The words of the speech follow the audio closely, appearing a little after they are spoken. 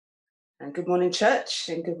And good morning, church,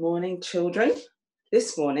 and good morning, children.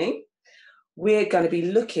 This morning, we're going to be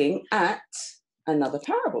looking at another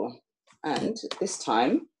parable. And this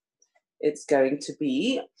time, it's going to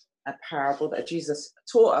be a parable that Jesus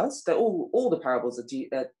taught us, that all the parables are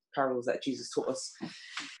parables that Jesus taught us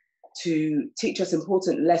to teach us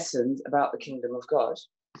important lessons about the kingdom of God.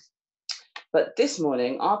 But this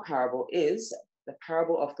morning, our parable is the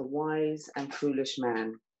parable of the wise and foolish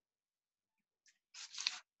man.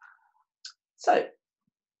 So,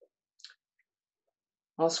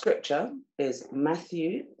 our scripture is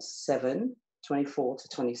Matthew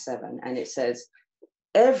 7:24-27, and it says,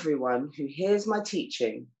 "Everyone who hears my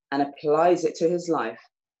teaching and applies it to his life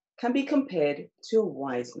can be compared to a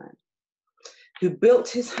wise man who built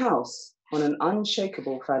his house on an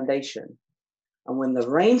unshakable foundation. And when the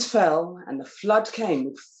rains fell and the flood came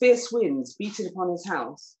with fierce winds beating upon his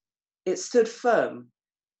house, it stood firm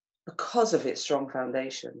because of its strong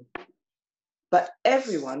foundation. But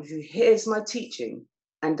everyone who hears my teaching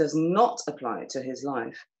and does not apply it to his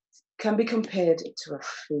life can be compared to a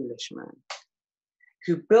foolish man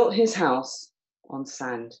who built his house on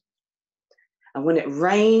sand. And when it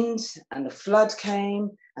rained and the flood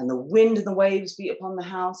came and the wind and the waves beat upon the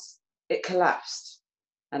house, it collapsed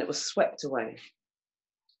and it was swept away."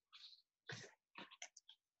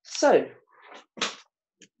 So,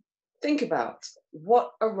 think about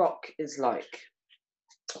what a rock is like.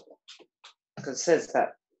 Because it says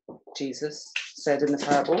that Jesus said in the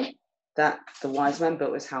parable that the wise man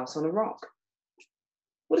built his house on a rock.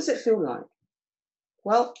 What does it feel like?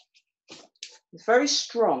 Well, it's very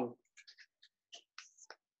strong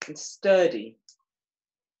and sturdy.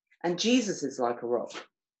 And Jesus is like a rock.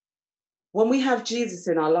 When we have Jesus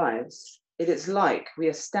in our lives, it is like we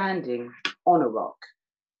are standing on a rock.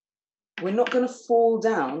 We're not going to fall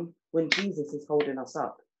down when Jesus is holding us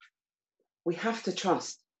up. We have to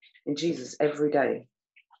trust in Jesus every day.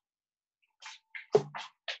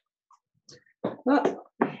 What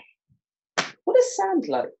is sand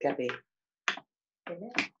like, Gabby?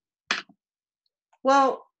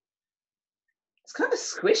 Well, it's kind of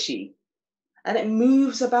squishy and it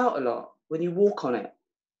moves about a lot when you walk on it.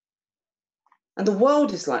 And the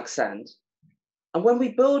world is like sand. And when we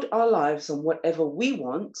build our lives on whatever we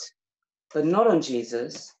want, but not on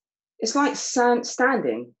Jesus, it's like sand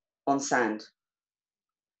standing on sand.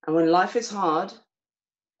 And when life is hard,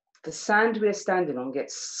 the sand we are standing on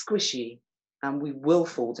gets squishy and we will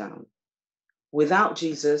fall down. Without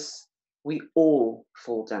Jesus, we all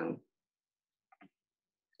fall down.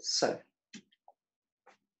 So,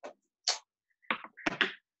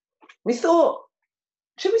 we thought,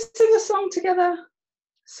 should we sing a song together?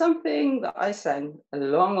 Something that I sang a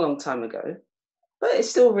long, long time ago, but it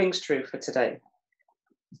still rings true for today.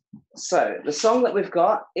 So, the song that we've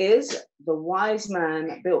got is "The Wise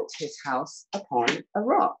Man Built His House Upon a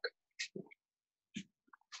Rock."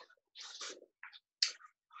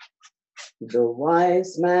 The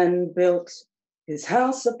wise man built his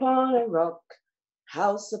house upon a rock,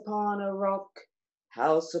 house upon a rock,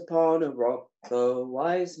 house upon a rock. The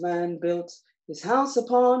wise man built his house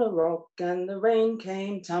upon a rock, and the rain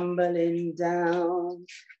came tumbling down.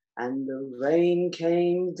 And the rain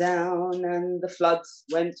came down, and the floods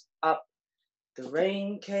went up. The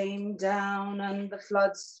rain came down, and the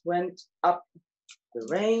floods went up. The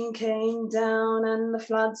rain came down, and the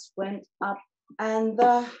floods went up. And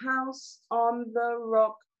the house on the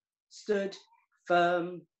rock stood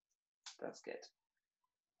firm. That's good.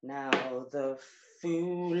 Now the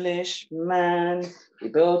foolish man, he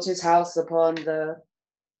built his house upon the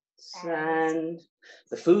sand.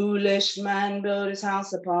 The foolish man built his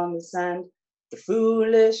house upon the sand. The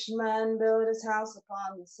foolish man built his house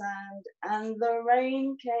upon the sand. And the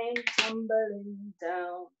rain came tumbling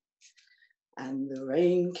down. And the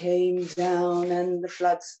rain came down, and the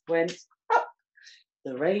floods went up.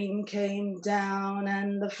 The rain came down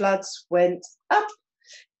and the floods went up.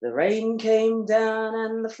 The rain came down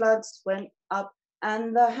and the floods went up.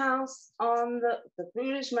 And the house on the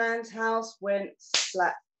foolish man's house went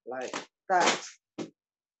flat like that.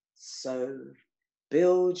 So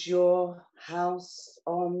build your house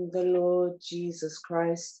on the Lord Jesus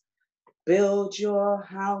Christ. Build your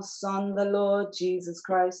house on the Lord Jesus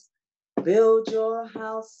Christ. Build your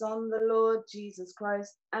house on the Lord Jesus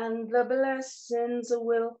Christ, and the blessings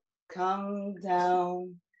will come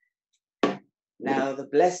down. Now the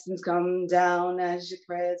blessings come down as your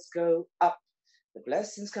prayers go up. The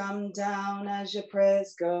blessings come down as your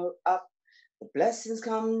prayers go up. The blessings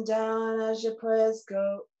come down as your prayers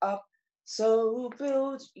go up. So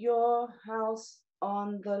build your house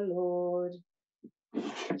on the Lord.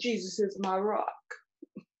 Jesus is my rock.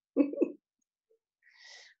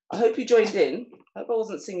 I hope you joined in. I hope I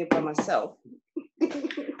wasn't singing by myself.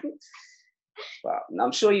 Well,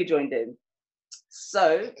 I'm sure you joined in.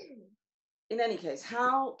 So, in any case,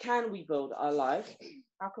 how can we build our life?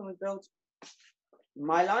 How can we build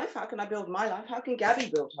my life? How can I build my life? How can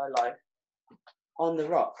Gabby build her life on the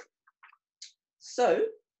rock? So,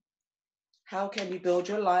 how can you build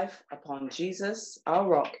your life upon Jesus, our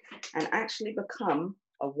rock, and actually become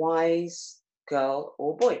a wise girl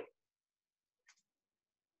or boy?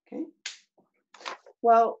 Okay.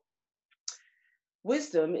 Well,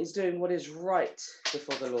 wisdom is doing what is right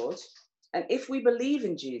before the Lord. And if we believe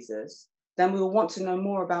in Jesus, then we will want to know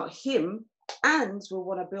more about him, and we'll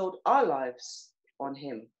want to build our lives on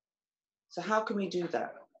him. So how can we do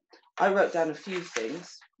that? I wrote down a few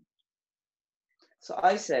things. So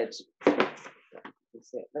I said,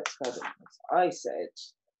 let's go. I said,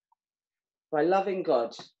 by loving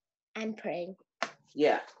God. And praying.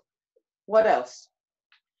 Yeah. What else?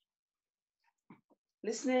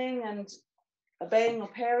 Listening and obeying our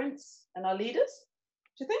parents and our leaders,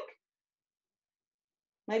 do you think?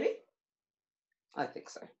 Maybe? I think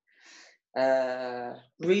so.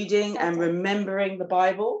 Reading and remembering the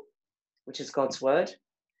Bible, which is God's word.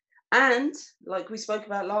 And, like we spoke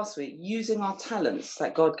about last week, using our talents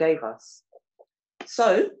that God gave us.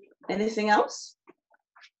 So, anything else?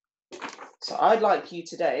 So I'd like you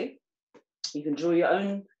today, you can draw your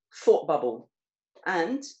own thought bubble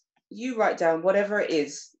and you write down whatever it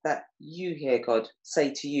is that you hear God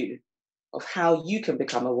say to you of how you can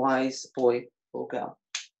become a wise boy or girl.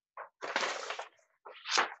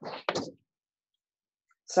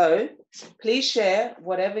 So please share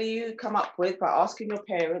whatever you come up with by asking your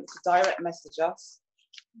parents to direct message us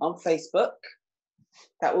on Facebook.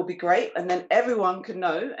 That will be great. And then everyone can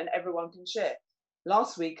know and everyone can share.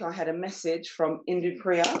 Last week, I had a message from Indu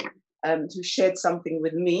Priya who shared something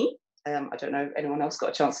with me. I don't know if anyone else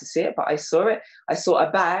got a chance to see it, but I saw it. I saw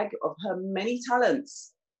a bag of her many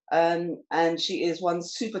talents. And she is one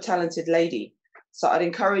super talented lady. So I'd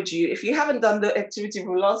encourage you, if you haven't done the activity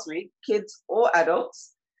from last week, kids or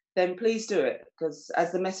adults, then please do it. Because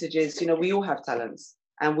as the message is, we all have talents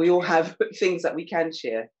and we all have things that we can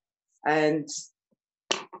share. And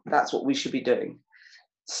that's what we should be doing.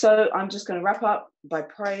 So I'm just going to wrap up by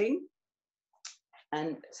praying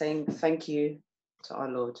and saying thank you to our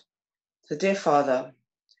Lord. So, dear Father,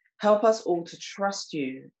 help us all to trust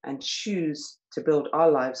you and choose to build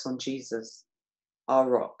our lives on Jesus, our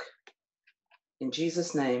rock. In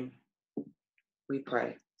Jesus' name, we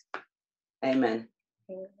pray. Amen.